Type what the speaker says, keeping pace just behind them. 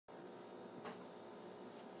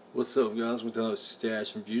What's up, guys? We're doing a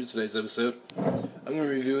Stash review. Today's episode, I'm going to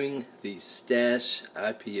be reviewing the Stash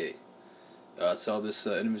IPA. I saw this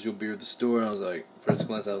individual beer at the store, and I was like, first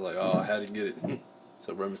glance, I was like, oh, I had to get it. So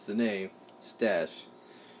I remembered the name, Stash.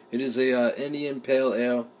 It is a Indian Pale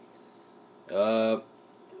Ale.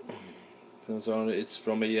 It's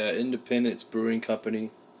from a independent brewing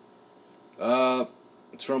company.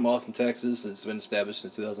 It's from Austin, Texas. It's been established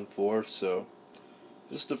in 2004. So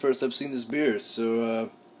this is the first I've seen this beer. So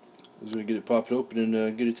I was gonna get it popped open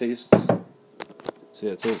and get a taste. See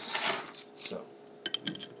how it tastes. So,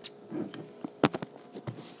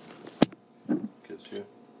 kids here.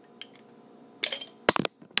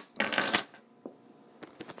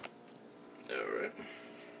 All right.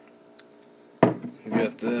 We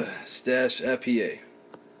got the Stash IPA,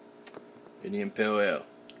 Indian Pale Ale.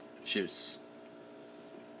 Cheers.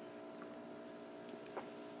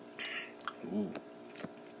 Ooh,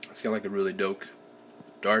 it's got like a really dark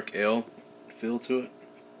ale feel to it.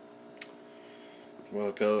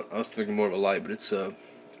 More pale. I was thinking more of a light, but it's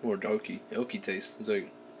more oaky taste. It's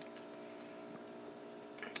like,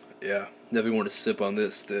 yeah, definitely want to sip on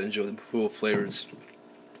this to enjoy the full flavors.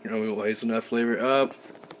 You know, a little hazelnut flavor.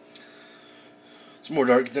 It's more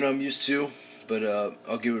dark than I'm used to, but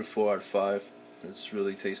I'll give it a 4 out of 5. It's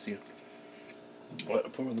really tasty. I'll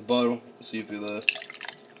pour it in the bottle. See if it yeah,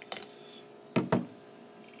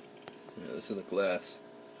 it's in the glass.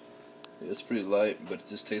 Yeah, it's pretty light, but it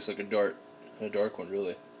just tastes like a dark one,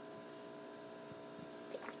 really.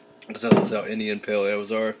 Because that's how Indian Pale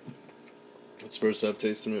Ales are. It's the first I've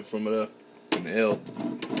tasted it from a pale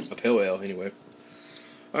ale, anyway.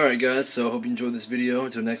 Alright, guys, so I hope you enjoyed this video.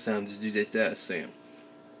 Until next time, this is DJ Stash saying,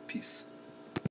 peace.